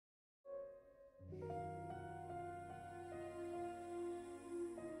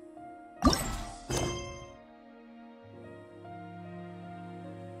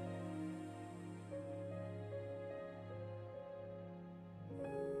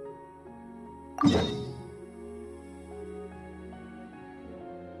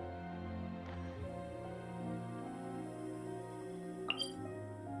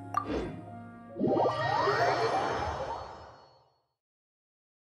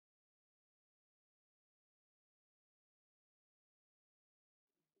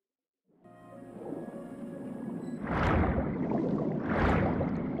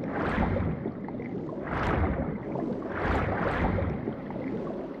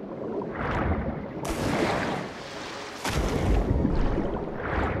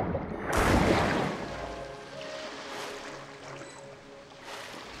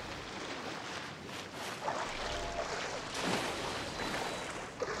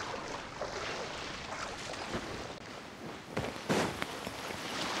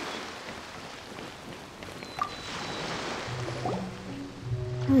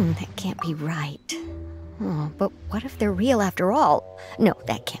That can't be right. Oh, but what if they're real after all? No,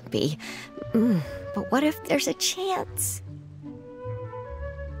 that can't be. But what if there's a chance?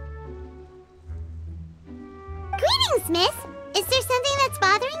 Greetings, miss. Is there something that's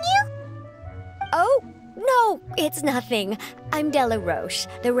bothering you? Oh, no, it's nothing. I'm Della Roche,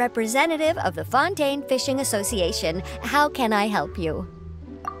 the representative of the Fontaine Fishing Association. How can I help you?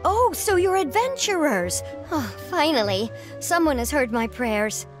 Oh, so you're adventurers. Oh, finally, someone has heard my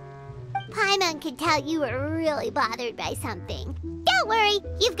prayers. Paimon could tell you were really bothered by something. Don't worry,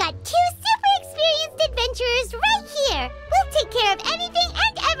 you've got 2 super experienced adventurers right here. We'll take care of anything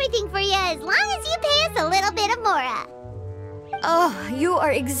and everything for you as long as you pay us a little bit of mora. Oh, you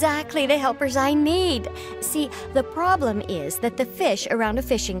are exactly the helpers I need. See, the problem is that the fish around a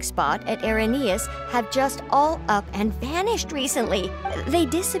fishing spot at Irenaeus have just all up and vanished recently. They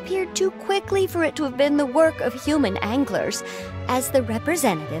disappeared too quickly for it to have been the work of human anglers. As the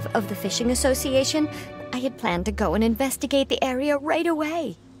representative of the Fishing Association, I had planned to go and investigate the area right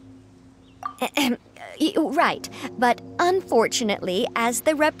away. Right, but unfortunately, as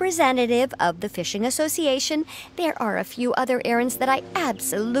the representative of the Fishing Association, there are a few other errands that I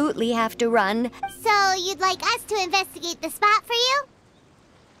absolutely have to run. So you'd like us to investigate the spot for you?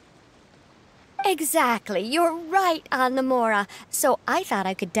 Exactly, you're right on the mora. So I thought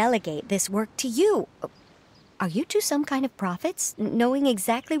I could delegate this work to you. Are you two some kind of prophets, knowing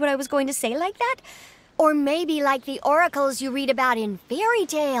exactly what I was going to say like that? Or maybe like the oracles you read about in fairy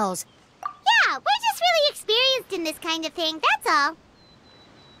tales? Yeah, we're just really experienced in this kind of thing, that's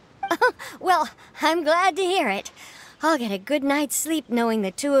all. Well, I'm glad to hear it. I'll get a good night's sleep knowing the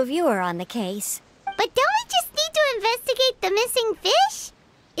two of you are on the case. But don't we just need to investigate the missing fish?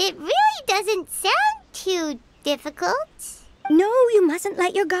 It really doesn't sound too difficult. No, you mustn't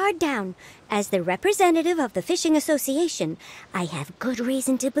let your guard down. As the representative of the Fishing Association, I have good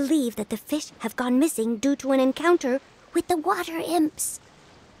reason to believe that the fish have gone missing due to an encounter with the water imps.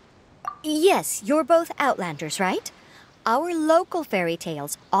 Yes, you're both Outlanders, right? Our local fairy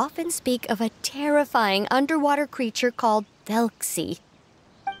tales often speak of a terrifying underwater creature called Thelxie.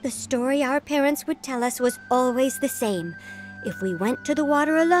 The story our parents would tell us was always the same. If we went to the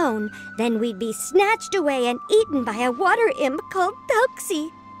water alone, then we'd be snatched away and eaten by a water imp called Thelxie.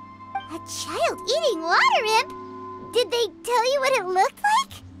 A child-eating water imp? Did they tell you what it looked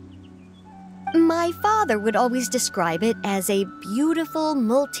like? My father would always describe it as a beautiful,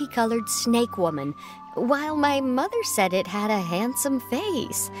 multicolored snake woman, while my mother said it had a handsome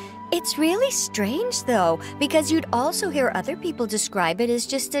face. It's really strange, though, because you'd also hear other people describe it as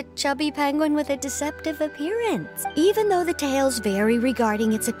just a chubby penguin with a deceptive appearance. Even though the tales vary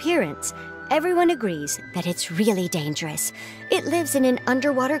regarding its appearance, everyone agrees that it's really dangerous. It lives in an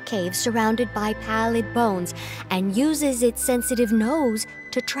underwater cave surrounded by pallid bones and uses its sensitive nose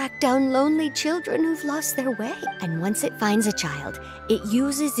to track down lonely children who've lost their way. And once it finds a child, it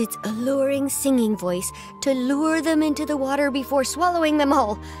uses its alluring singing voice to lure them into the water before swallowing them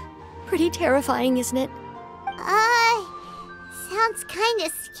whole. Pretty terrifying, isn't it? Sounds kinda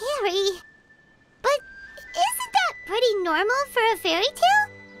scary. But isn't that pretty normal for a fairy tale?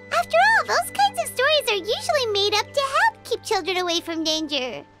 After all, those kinds of stories are usually made up to help keep children away from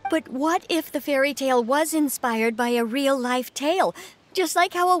danger. But what if the fairy tale was inspired by a real-life tale? Just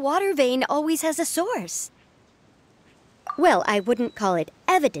like how a water vein always has a source. Well, I wouldn't call it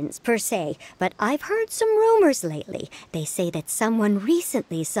evidence per se, but I've heard some rumors lately. They say that someone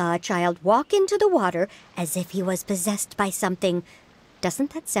recently saw a child walk into the water as if he was possessed by something.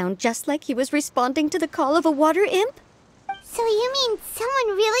 Doesn't that sound just like he was responding to the call of a water imp? So you mean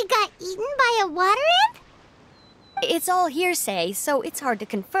someone really got eaten by a water imp? It's all hearsay, so it's hard to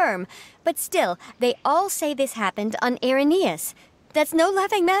confirm. But still, they all say this happened on Irenaeus. That's no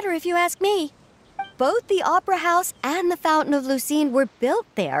laughing matter if you ask me. Both the Opera House and the Fountain of Lucine were built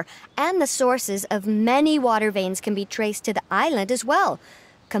there, and the sources of many water veins can be traced to the island as well.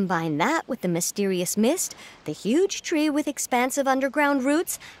 Combine that with the mysterious mist, the huge tree with expansive underground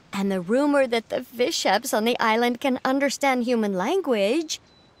roots, and the rumor that the fish chefs on the island can understand human language.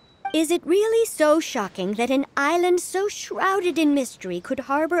 Is it really so shocking that an island so shrouded in mystery could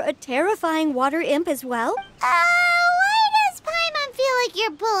harbor a terrifying water imp as well? Why does Paimon feel like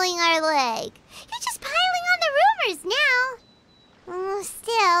you're pulling our leg? You're just piling on the rumors now.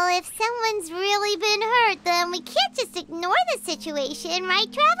 Still, if someone's really been hurt, then we can't just ignore the situation,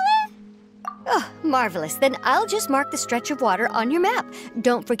 right, Traveler? Oh, marvelous. Then I'll just mark the stretch of water on your map.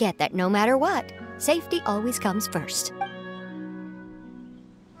 Don't forget that no matter what, safety always comes first.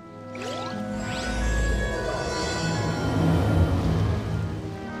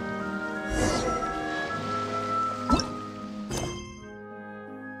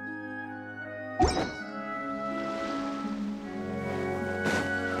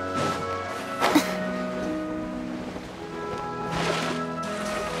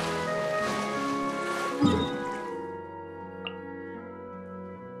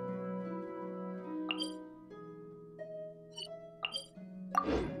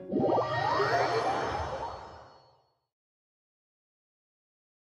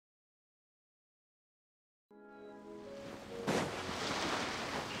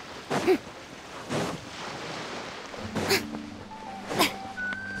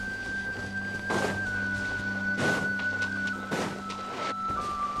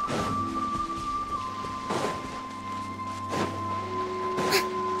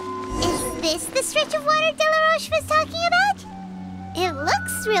 Is this the stretch of water Delaroche was talking about? It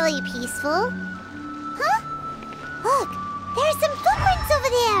looks really peaceful. Huh? Look, there are some footprints over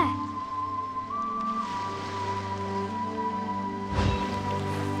there.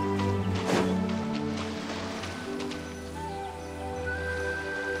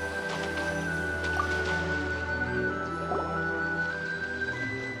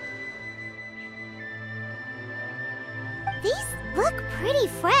 These look pretty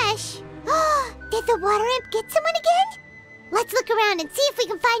fresh. Did the water imp get someone again? Let's look around and see if we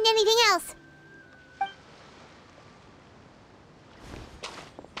can find anything else.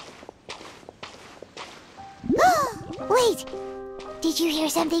 Wait! Did you hear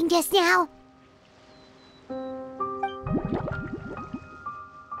something just now?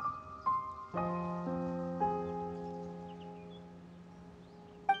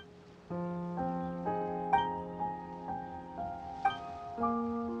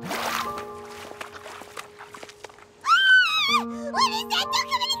 What is that? Don't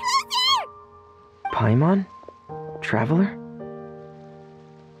come any closer! Paimon? Traveler?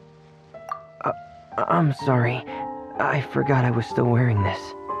 I'm sorry. I forgot I was still wearing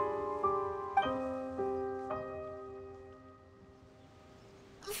this.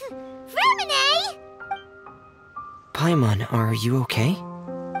 Vermine! Paimon, are you okay?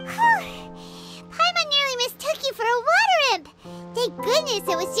 Paimon nearly mistook you for a water imp. Thank goodness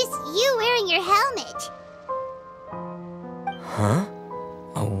it was just you wearing your helmet. Huh?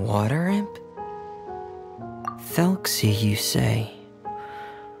 A water imp? Thelxie, you say?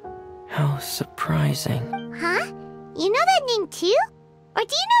 How surprising. Huh? You know that name too? Or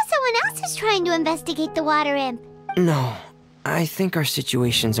do you know someone else is trying to investigate the water imp? No, I think our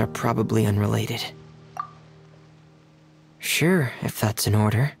situations are probably unrelated. Sure, if that's in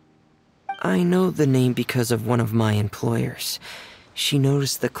order. I know the name because of one of my employers. She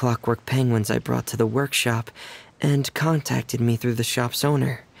noticed the clockwork penguins I brought to the workshop and contacted me through the shop's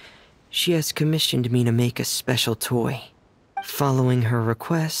owner. She has commissioned me to make a special toy. Following her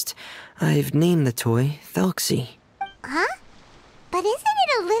request, I've named the toy Thelxie. Huh? But isn't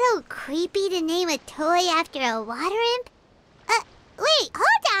it a little creepy to name a toy after a water imp? Wait,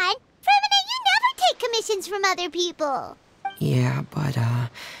 hold on! Fremina, you never take commissions from other people! Yeah, but,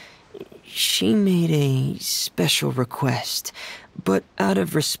 she made a special request, but out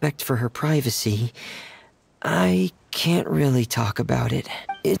of respect for her privacy, I can't really talk about it.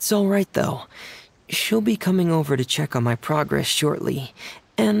 It's alright though. She'll be coming over to check on my progress shortly,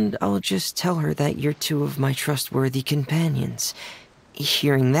 and I'll just tell her that you're two of my trustworthy companions.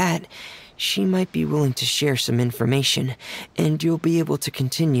 Hearing that, she might be willing to share some information, and you'll be able to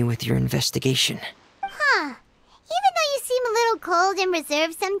continue with your investigation. Huh. Even though you seem a little cold and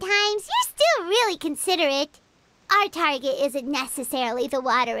reserved sometimes, you're still really considerate. Our target isn't necessarily the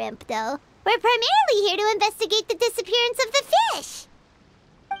water imp, though. We're primarily here to investigate the disappearance of the fish.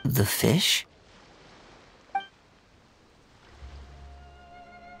 The fish?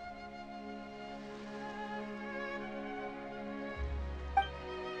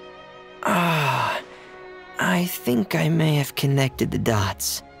 think I may have connected the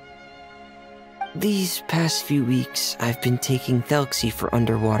dots. These past few weeks, I've been taking Thelxie for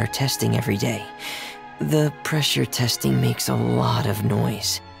underwater testing every day. The pressure testing makes a lot of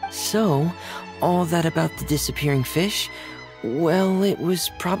noise. So, all that about the disappearing fish, well, it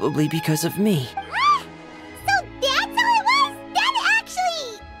was probably because of me. So that's how it was? That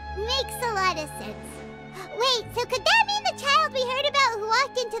actually makes a lot of sense. Wait, so could that mean the child we heard about who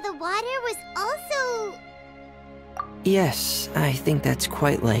walked into the water was also... Yes, I think that's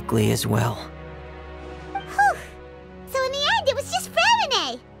quite likely as well. Whew. So in the end, it was just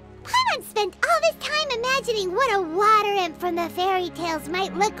Fremine. Paimon spent all this time imagining what a water imp from the fairy tales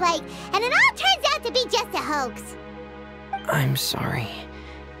might look like, and it all turns out to be just a hoax. I'm sorry.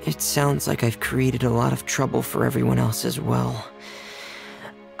 It sounds like I've created a lot of trouble for everyone else as well.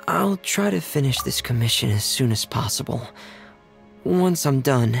 I'll try to finish this commission as soon as possible. Once I'm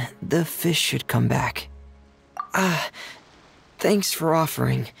done, the fish should come back. Thanks for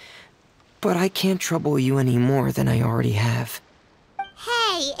offering, but I can't trouble you any more than I already have.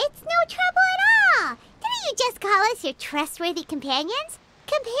 Hey, it's no trouble at all. Didn't you just call us your trustworthy companions?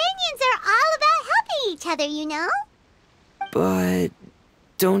 Companions are all about helping each other, you know? But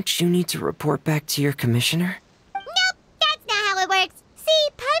don't you need to report back to your commissioner? Nope, that's not how it works. See,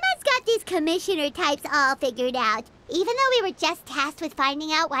 Paimon's got these commissioner types all figured out, even though we were just tasked with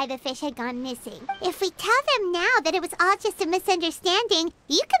finding out why the fish had gone missing. If we tell them now that it was all just a misunderstanding,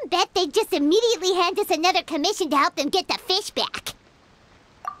 you can bet they'd just immediately hand us another commission to help them get the fish back.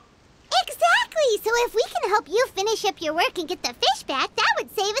 Exactly! So if we can help you finish up your work and get the fish back, that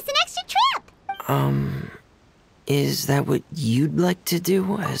would save us an extra trip! Is that what you'd like to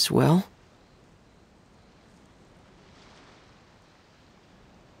do as well?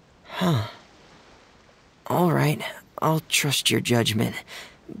 Huh. Alright, I'll trust your judgment.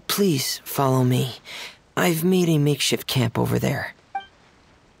 Please follow me. I've made a makeshift camp over there.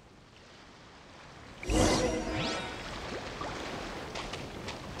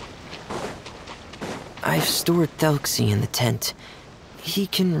 I've stored Thelxie in the tent. He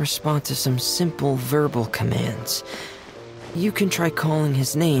can respond to some simple verbal commands. You can try calling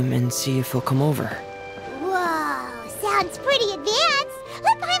his name and see if he'll come over. Whoa, sounds pretty advanced.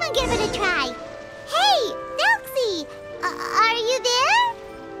 Let Paimon give it a try. Hey, Thelxie, are you there?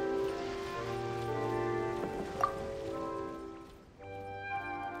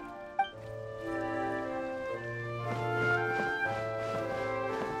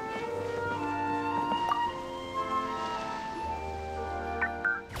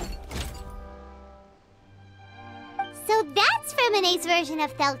 So that's Fremine's version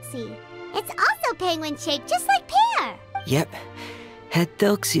of Thelxie. It's also penguin-shaped, just like Pear. Yep. Had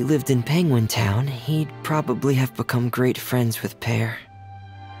Thelxie lived in Penguin Town, he'd probably have become great friends with Pear.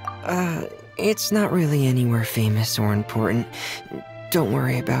 It's not really anywhere famous or important. Don't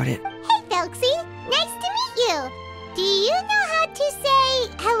worry about it. Hey, Thelxie. Nice to meet you. Do you know how to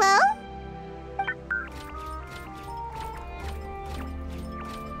say hello?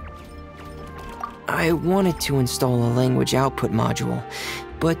 I wanted to install a language output module,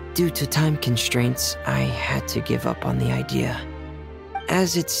 but due to time constraints, I had to give up on the idea.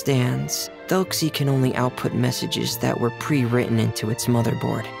 As it stands, Thelxie can only output messages that were pre-written into its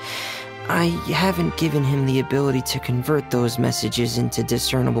motherboard. I haven't given him the ability to convert those messages into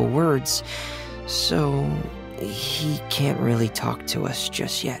discernible words, so he can't really talk to us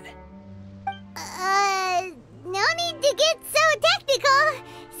just yet. No need to get so technical.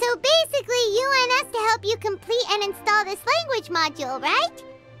 So basically, you want us to help you complete and install this language module,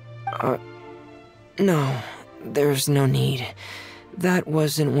 right? No, there's no need. That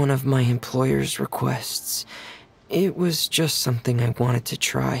wasn't one of my employer's requests. It was just something I wanted to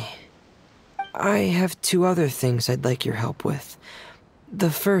try. I have 2 other things I'd like your help with. The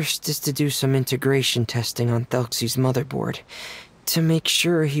first is to do some integration testing on Thelxie's motherboard, to make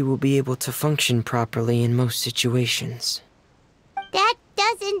sure he will be able to function properly in most situations. That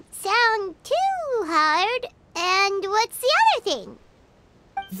doesn't sound too hard. And what's the other thing?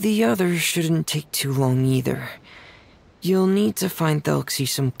 The other shouldn't take too long either. You'll need to find Thelxie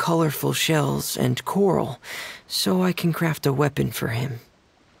some colorful shells and coral, so I can craft a weapon for him.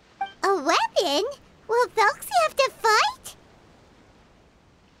 A weapon? Will Thelxie have to fight?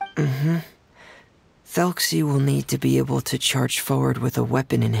 Mm-hmm. Thelxie will need to be able to charge forward with a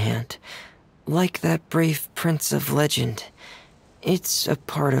weapon in hand, like that brave prince of legend. It's a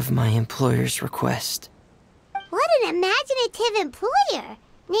part of my employer's request. What an imaginative employer!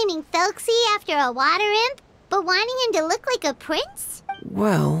 Naming Thelxie after a water imp, but wanting him to look like a prince?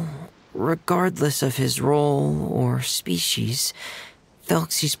 Well, regardless of his role or species,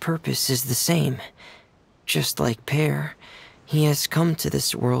 Thelxie's purpose is the same. Just like Pear, he has come to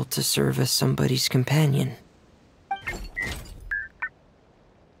this world to serve as somebody's companion.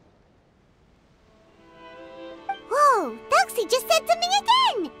 Whoa, Doxy just said something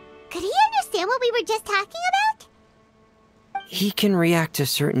again! Could he understand what we were just talking about? He can react to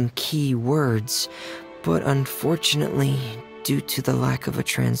certain key words, but unfortunately, due to the lack of a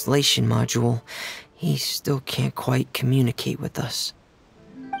translation module, he still can't quite communicate with us.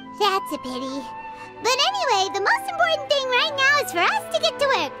 That's a pity. But anyway, the most important thing right now is for us to get to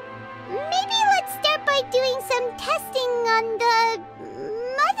work. Maybe let's start by doing some testing on the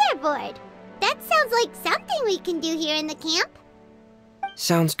motherboard. That sounds like something we can do here in the camp.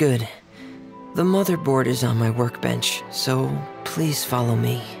 Sounds good. The motherboard is on my workbench, so please follow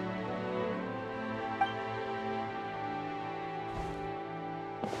me.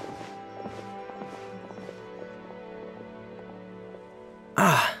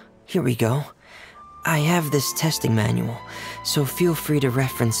 Ah, here we go. I have this testing manual, so feel free to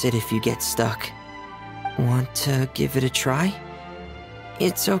reference it if you get stuck. Want to give it a try?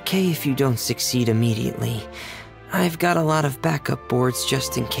 It's okay if you don't succeed immediately. I've got a lot of backup boards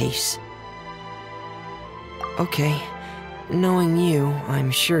just in case. Okay, knowing you, I'm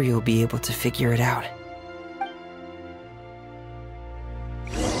sure you'll be able to figure it out.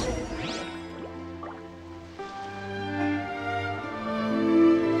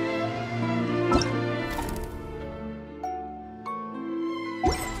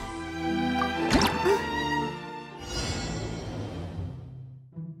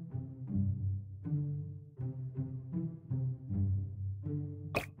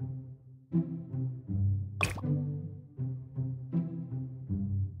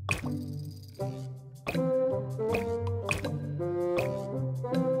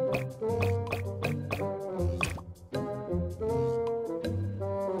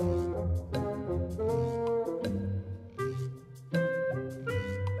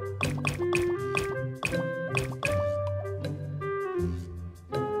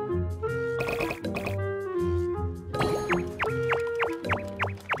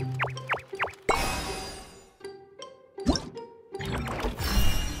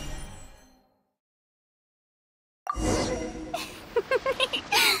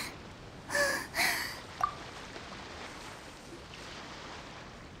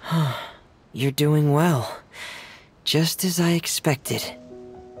 You're doing well. Just as I expected.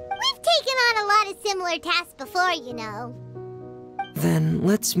 We've taken on a lot of similar tasks before, you know. Then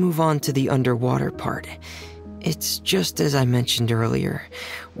let's move on to the underwater part. It's just as I mentioned earlier.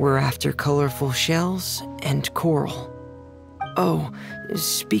 We're after colorful shells and coral. Oh,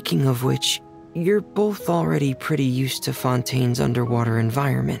 speaking of which, you're both already pretty used to Fontaine's underwater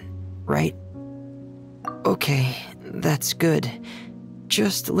environment, right? Okay, that's good.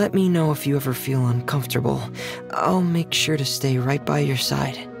 Just let me know if you ever feel uncomfortable. I'll make sure to stay right by your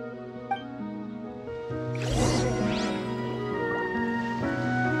side.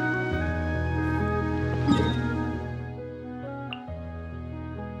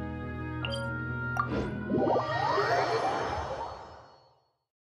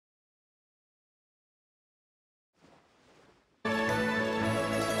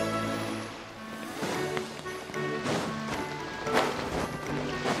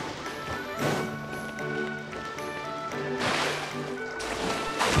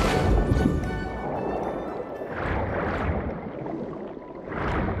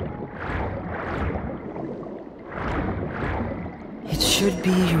 Should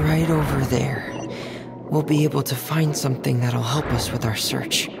be right over there. We'll be able to find something that'll help us with our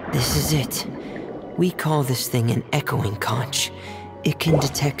search. This is it. We call this thing an echoing conch. It can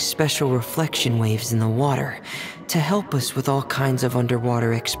detect special reflection waves in the water to help us with all kinds of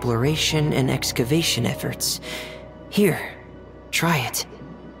underwater exploration and excavation efforts. Here, try it.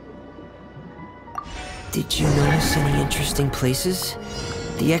 Did you notice any interesting places?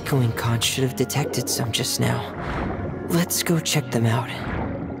 The echoing conch should have detected some just now. Let's go check them out.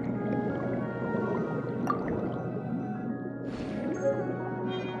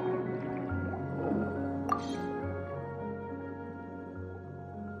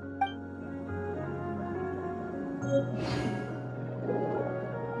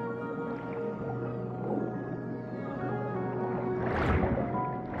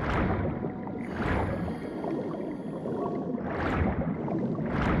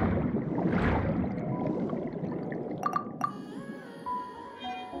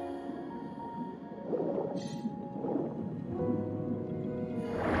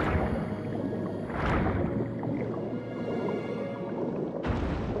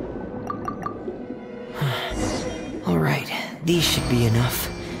 Alright, these should be enough.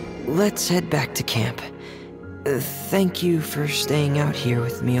 Let's head back to camp. Thank you for staying out here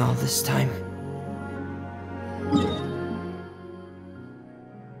with me all this time.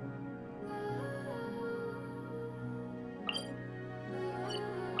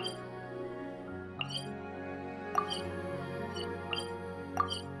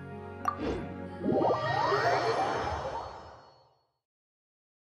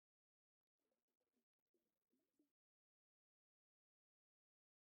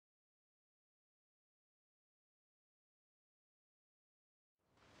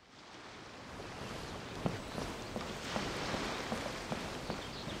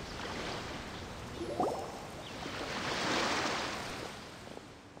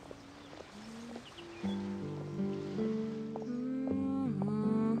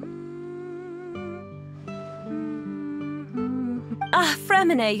 Ah,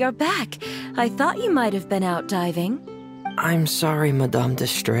 Fremine, you're back. I thought you might have been out diving. I'm sorry, Madame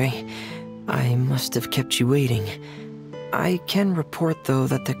d'Estray. I must have kept you waiting. I can report, though,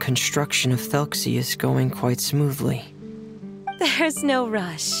 that the construction of Thelxie is going quite smoothly. There's no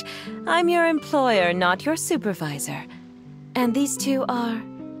rush. I'm your employer, not your supervisor. And these two are...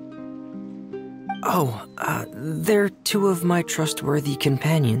 Oh, they're two of my trustworthy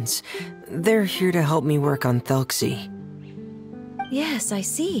companions. They're here to help me work on Thelxie. Yes, I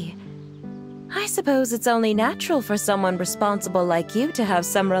see. I suppose it's only natural for someone responsible like you to have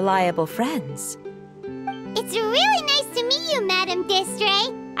some reliable friends. It's really nice to meet you, Madame d'Estray.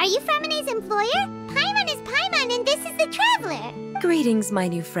 Are you Fremine's employer? Paimon is Paimon, and this is the Traveler. Greetings, my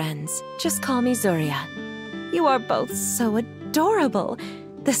new friends. Just call me Zuria. You are both so adorable.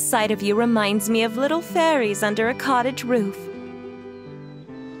 The sight of you reminds me of little fairies under a cottage roof.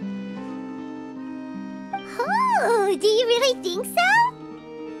 Oh, do you really think so?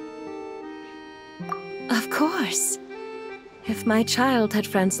 Of course. If my child had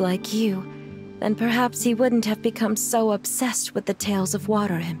friends like you, then perhaps he wouldn't have become so obsessed with the tales of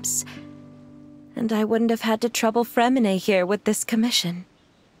water imps. And I wouldn't have had to trouble Fremine here with this commission.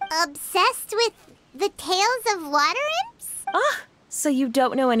 Obsessed with the tales of water imps? Ah, so you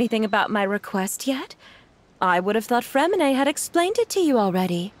don't know anything about my request yet? I would have thought Fremine had explained it to you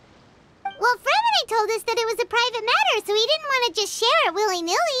already. Well, Fremine told us that it was a private matter, so he didn't want to just share it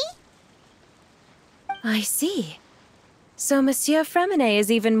willy-nilly. I see. So Monsieur Fremine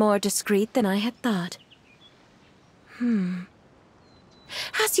is even more discreet than I had thought.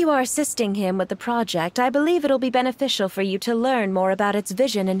 As you are assisting him with the project, I believe it'll be beneficial for you to learn more about its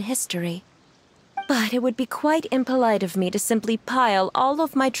vision and history. But it would be quite impolite of me to simply pile all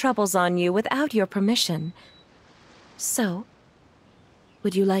of my troubles on you without your permission. So,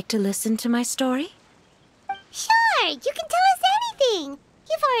 would you like to listen to my story? Sure, you can tell us anything.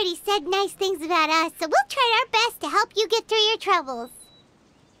 You've already said nice things about us, so we'll try our best to help you get through your troubles.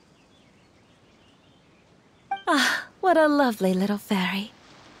 Ah, what a lovely little fairy.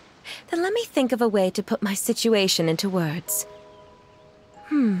 Then let me think of a way to put my situation into words.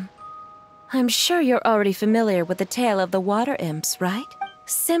 I'm sure you're already familiar with the tale of the water imps, right?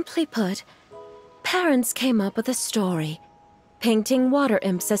 Simply put, parents came up with a story, painting water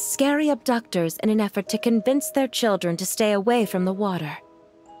imps as scary abductors in an effort to convince their children to stay away from the water.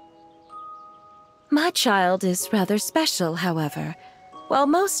 My child is rather special, however. While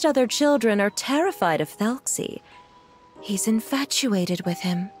most other children are terrified of Thelxie, he's infatuated with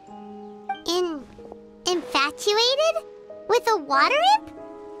him. Infatuated? With a water imp?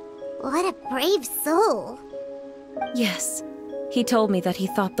 What a brave soul. Yes, he told me that he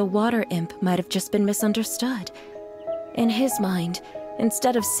thought the water imp might have just been misunderstood. In his mind,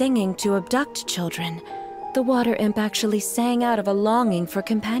 instead of singing to abduct children, the water imp actually sang out of a longing for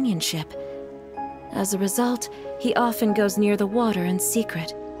companionship. As a result, he often goes near the water in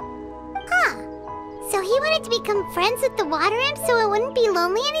secret. Huh. So he wanted to become friends with the water imp so it wouldn't be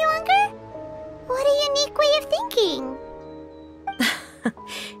lonely any longer? What a unique way of thinking.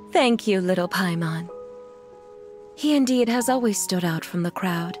 Thank you, little Paimon. He indeed has always stood out from the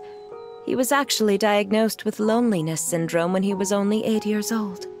crowd. He was actually diagnosed with loneliness syndrome when he was only 8 years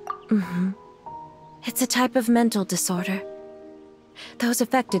old. It's a type of mental disorder. Those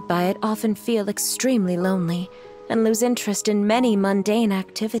affected by it often feel extremely lonely and lose interest in many mundane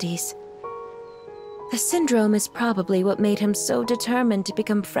activities. The syndrome is probably what made him so determined to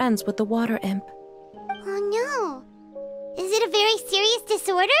become friends with the water imp. Oh no. Is it a very serious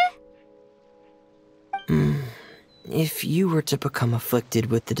disorder? If you were to become afflicted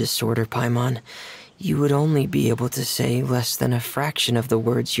with the disorder, Paimon, you would only be able to say less than a fraction of the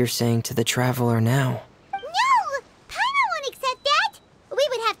words you're saying to the Traveler now. No! Paimon won't accept that! We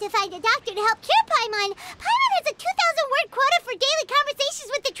would have to find a doctor to help cure Paimon. Paimon has a 2,000-word quota for daily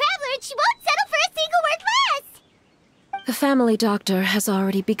conversations with the Traveler, and she won't settle for a single word less! family doctor has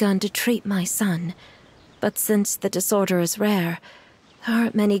already begun to treat my son, but since the disorder is rare, there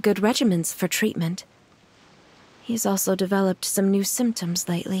aren't many good regimens for treatment. He's also developed some new symptoms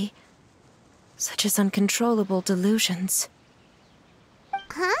lately, such as uncontrollable delusions.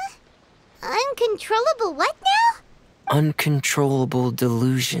 Huh? Uncontrollable what now? Uncontrollable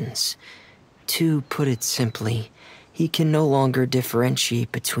delusions. To put it simply, he can no longer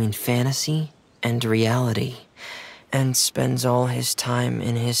differentiate between fantasy and reality, and spends all his time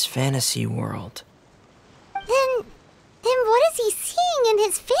in his fantasy world. Then what is he seeing in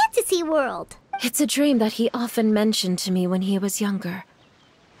his fantasy world? It's a dream that he often mentioned to me when he was younger.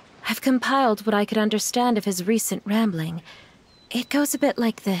 I've compiled what I could understand of his recent rambling. It goes a bit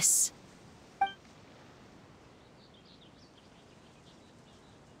like this.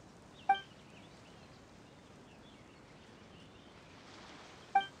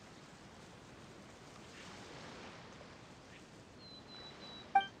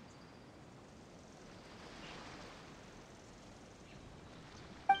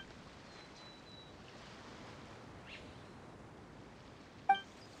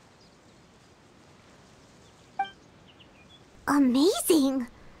 Amazing!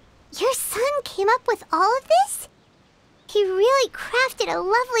 Your son came up with all of this? He really crafted a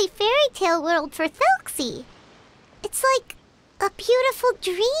lovely fairy tale world for Thelxie. It's like a beautiful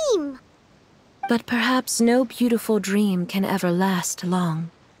dream. But perhaps no beautiful dream can ever last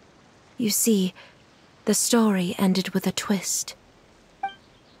long. You see, the story ended with a twist.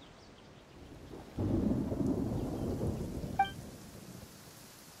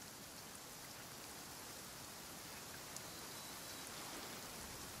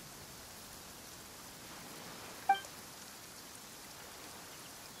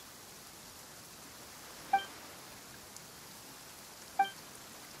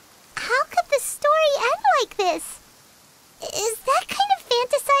 How could the story end like this? Is that kind of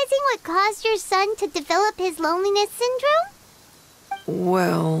fantasizing what caused your son to develop his loneliness syndrome?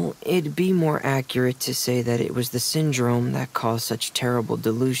 Well, it'd be more accurate to say that it was the syndrome that caused such terrible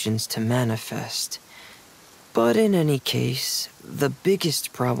delusions to manifest. But in any case, the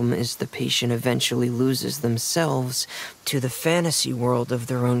biggest problem is the patient eventually loses themselves to the fantasy world of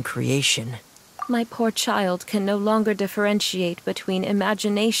their own creation. My poor child can no longer differentiate between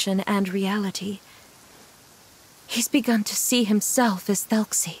imagination and reality. He's begun to see himself as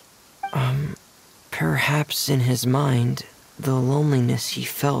Thelxie. Perhaps in his mind, the loneliness he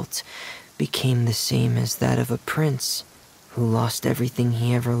felt became the same as that of a prince who lost everything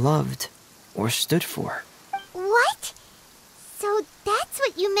he ever loved or stood for. What? So that's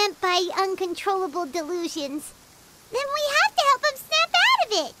what you meant by uncontrollable delusions. Then we have to help him snap out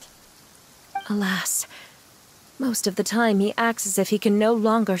of it. Alas, most of the time he acts as if he can no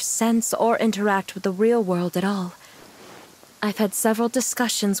longer sense or interact with the real world at all. I've had several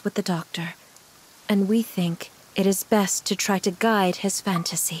discussions with the doctor, and we think it is best to try to guide his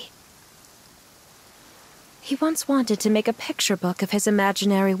fantasy. He once wanted to make a picture book of his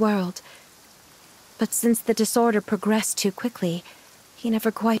imaginary world, but since the disorder progressed too quickly, he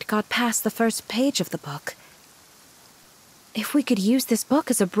never quite got past the first page of the book. If we could use this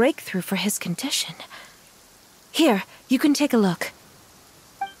book as a breakthrough for his condition... Here, you can take a look.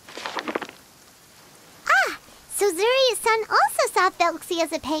 Ah, so Zuria's son also saw Thelxie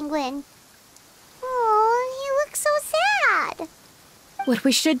as a penguin. Oh, he looks so sad. What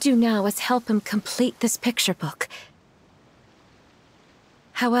we should do now is help him complete this picture book.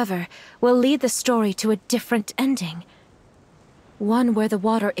 However, we'll lead the story to a different ending. One where the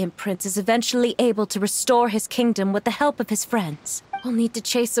water imp prince is eventually able to restore his kingdom with the help of his friends. We'll need to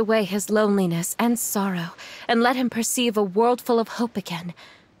chase away his loneliness and sorrow, and let him perceive a world full of hope again.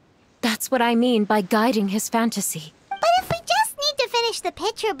 That's what I mean by guiding his fantasy. But if we just need to finish the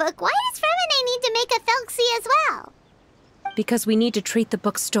picture book, why does Fremine need to make a Thelxie as well? Because we need to treat the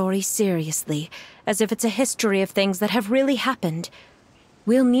book's story seriously, as if it's a history of things that have really happened.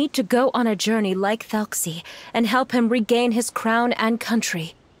 We'll need to go on a journey like Thelxie, and help him regain his crown and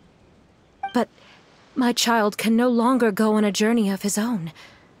country. But my child can no longer go on a journey of his own.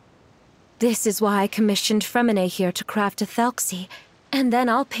 This is why I commissioned Fremine here to craft a Thelxie, and then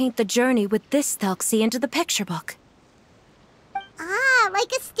I'll paint the journey with this Thelxie into the picture book. Ah,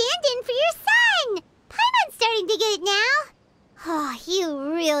 like a stand-in for your son! Paimon's starting to get it now. Oh,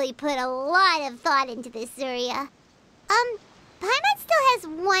 you really put a lot of thought into this, Zuria. Paimon still has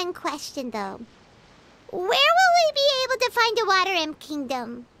one question, though. Where will we be able to find a Water Imp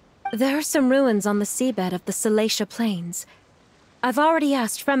Kingdom? There are some ruins on the seabed of the Salacia Plains. I've already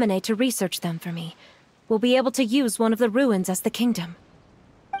asked Fremine to research them for me. We'll be able to use one of the ruins as the kingdom.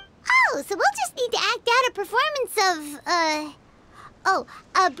 Oh, Oh, so we'll just need to act out a performance of,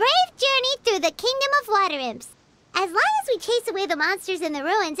 a brave journey through the kingdom of water imps. As long as we chase away the monsters in the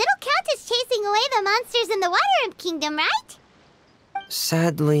ruins, it'll count as chasing away the monsters in the water imp kingdom, right?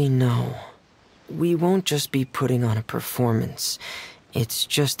 Sadly, no. We won't just be putting on a performance. It's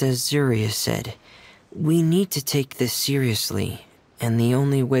just as Zuria said. We need to take this seriously, and the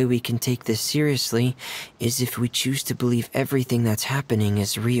only way we can take this seriously is if we choose to believe everything that's happening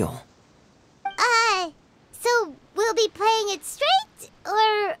is real. So we'll be playing it straight,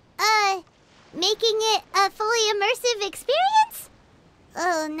 or, making it a fully immersive experience?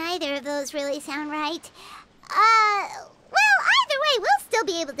 Oh, neither of those really sound right. Well, either way, we'll still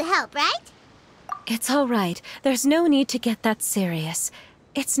be able to help, right? It's all right. There's no need to get that serious.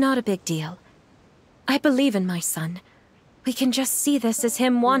 It's not a big deal. I believe in my son. We can just see this as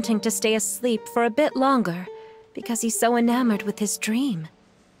him wanting to stay asleep for a bit longer, because he's so enamored with his dream.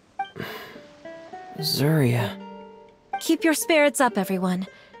 Zuria. Keep your spirits up, everyone.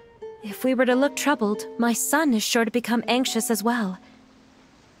 If we were to look troubled, my son is sure to become anxious as well.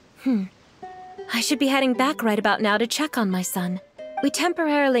 I should be heading back right about now to check on my son. We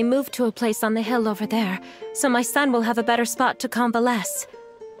temporarily moved to a place on the hill over there, so my son will have a better spot to convalesce.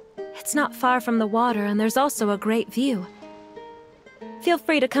 It's not far from the water, and there's also a great view. Feel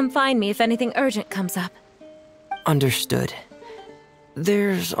free to come find me if anything urgent comes up. Understood.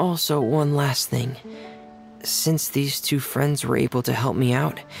 There's also one last thing. Since these two friends were able to help me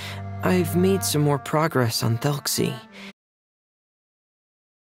out, I've made some more progress on Thelxie.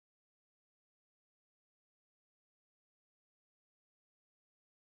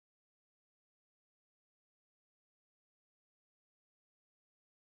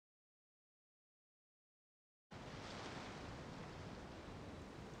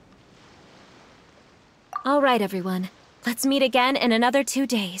 All right, everyone. Let's meet again in another 2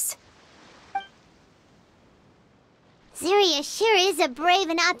 days. Zuria sure is a brave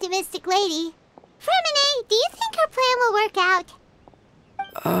and optimistic lady. Fremine, do you think her plan will work out?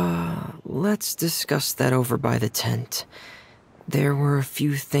 Let's discuss that over by the tent. There were a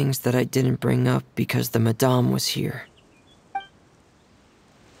few things that I didn't bring up because the Madame was here.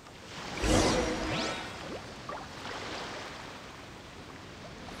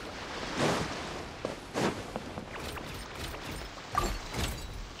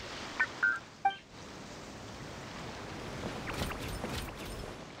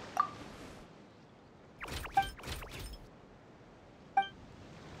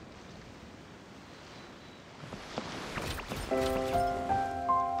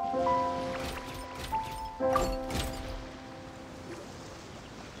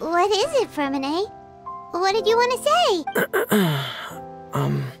 What is it, Fremine? What did you want to say?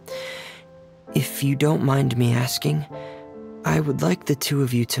 If you don't mind me asking, I would like the two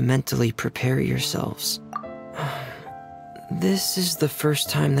of you to mentally prepare yourselves. This is the first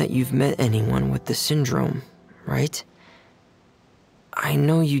time that you've met anyone with the syndrome, right? I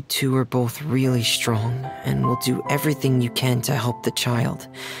know you two are both really strong and will do everything you can to help the child.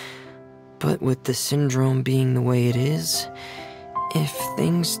 But with the syndrome being the way it is, if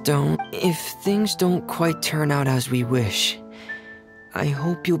things don't quite turn out as we wish, I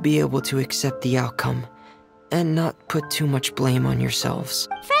hope you'll be able to accept the outcome and not put too much blame on yourselves.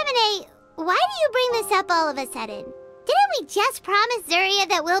 Fremine, why do you bring this up all of a sudden? Didn't we just promise Zuria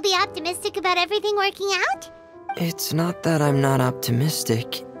that we'll be optimistic about everything working out? It's not that I'm not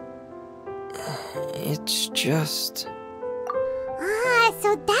optimistic. It's just...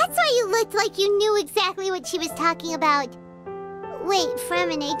 So that's why you looked like you knew exactly what she was talking about. Wait,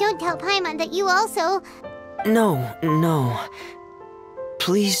 Fremine, don't tell Paimon that you also... No.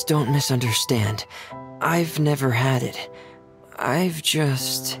 Please don't misunderstand. I've never had it. I've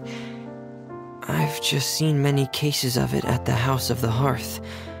just seen many cases of it at the House of the Hearth,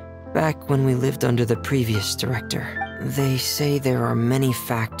 back when we lived under the previous director. They say there are many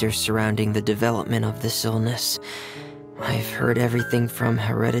factors surrounding the development of this illness. I've heard everything from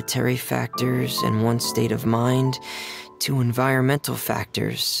hereditary factors and one's state of mind, to environmental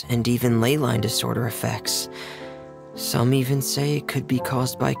factors, and even ley line disorder effects. Some even say it could be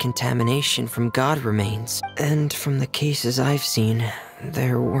caused by contamination from god remains. And from the cases I've seen,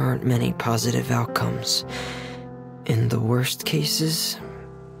 there weren't many positive outcomes. In the worst cases,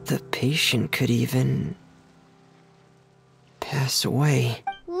 the patient could even pass away.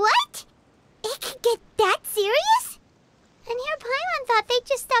 What? It could get that serious? And here Paimon thought they'd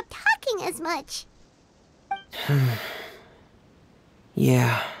just stop talking as much.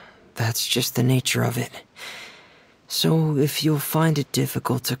 Yeah, that's just the nature of it. So if you'll find it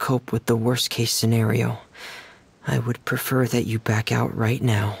difficult to cope with the worst case scenario, I would prefer that you back out right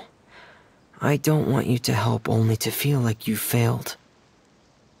now. I don't want you to help only to feel like you failed.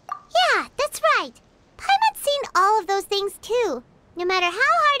 Yeah, that's right. Paimon's seen all of those things too. No matter how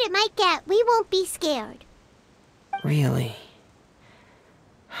hard it might get, we won't be scared. Really?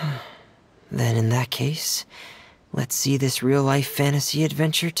 Then in that case, let's see this real-life fantasy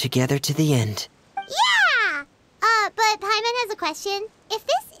adventure together to the end. Yeah! But Paimon has a question. If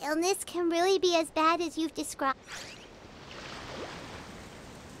this illness can really be as bad as you've described...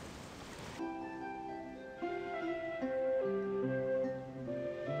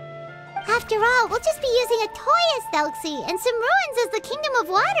 After all, we'll just be using a toy as Thelxie and some ruins as the Kingdom of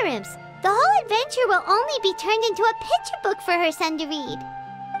Water Imps. The whole adventure will only be turned into a picture book for her son to read.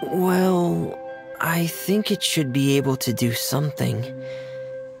 Well, I think it should be able to do something.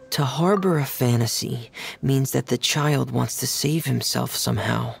 To harbor a fantasy means that the child wants to save himself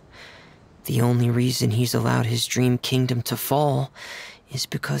somehow. The only reason he's allowed his dream kingdom to fall is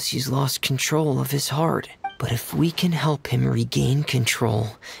because he's lost control of his heart. But if we can help him regain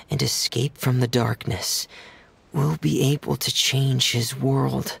control and escape from the darkness, we'll be able to change his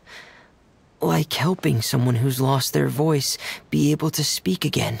world. Like helping someone who's lost their voice be able to speak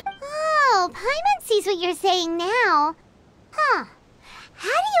again. Oh, Paimon sees what you're saying now. Huh. How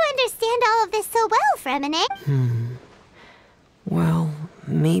do you understand all of this so well, Fremine? Well,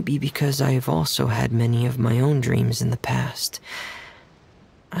 maybe because I've also had many of my own dreams in the past.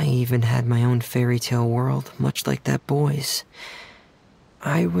 I even had my own fairy tale world, much like that boy's.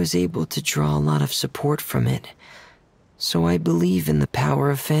 I was able to draw a lot of support from it, so I believe in the power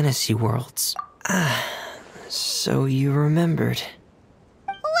of fantasy worlds. So you remembered.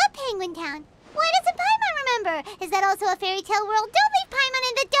 What Penguin Town? Why doesn't Paimon remember? Is that also a fairy tale world? Don't leave Paimon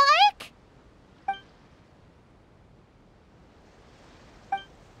in the dark!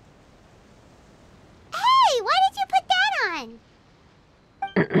 Hey, why did you put that on?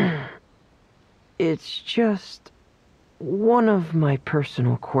 It's just one of my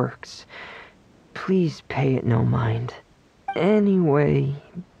personal quirks. Please pay it no mind. Anyway,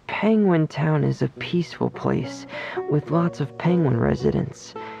 Penguin Town is a peaceful place with lots of penguin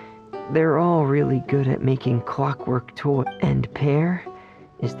residents. They're all really good at making clockwork toys, and Pear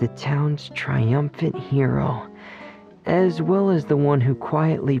is the town's triumphant hero, as well as the one who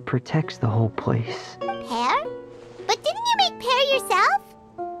quietly protects the whole place. Pear? But didn't you make Pear yourself?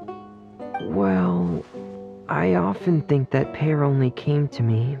 Well, I often think that Pear only came to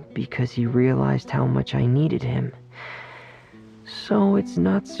me because he realized how much I needed him. So it's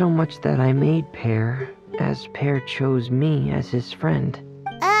not so much that I made Pear, as Pear chose me as his friend.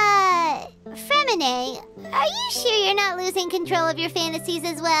 Fremine, are you sure you're not losing control of your fantasies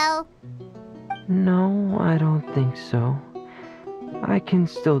as well? No, I don't think so. I can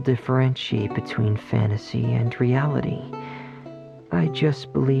still differentiate between fantasy and reality. I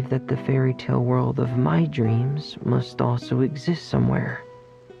just believe that the fairy tale world of my dreams must also exist somewhere.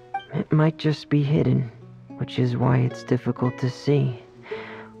 It might just be hidden, which is why it's difficult to see.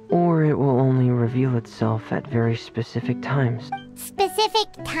 Or it will only reveal itself at very specific times.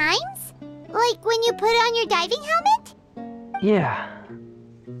 Specific times? Like when you put on your diving helmet? Yeah,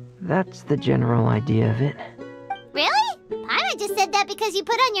 that's the general idea of it. Really? Paimon just said that because you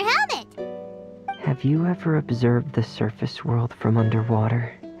put on your helmet. Have you ever observed the surface world from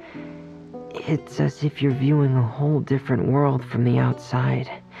underwater? It's as if you're viewing a whole different world from the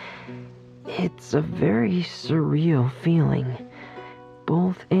outside. It's a very surreal feeling.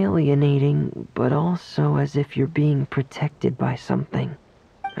 Both alienating, but also as if you're being protected by something.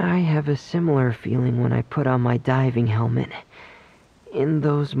 I have a similar feeling when I put on my diving helmet. In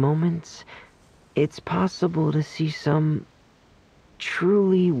those moments, it's possible to see some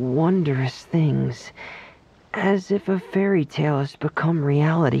truly wondrous things, as if a fairy tale has become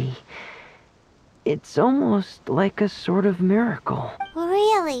reality. It's almost like a sort of miracle.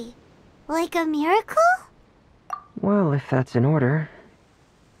 Really? Like a miracle? Well, if that's in order.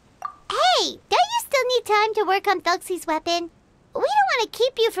 Hey, don't you still need time to work on Thelxie's weapon? We don't want to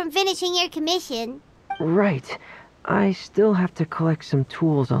keep you from finishing your commission. Right. I still have to collect some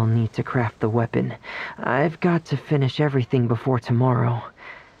tools I'll need to craft the weapon. I've got to finish everything before tomorrow.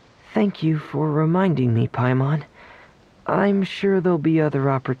 Thank you for reminding me, Paimon. I'm sure there'll be other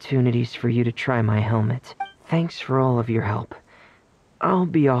opportunities for you to try my helmet. Thanks for all of your help. I'll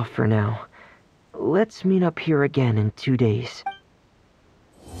be off for now. Let's meet up here again in 2 days.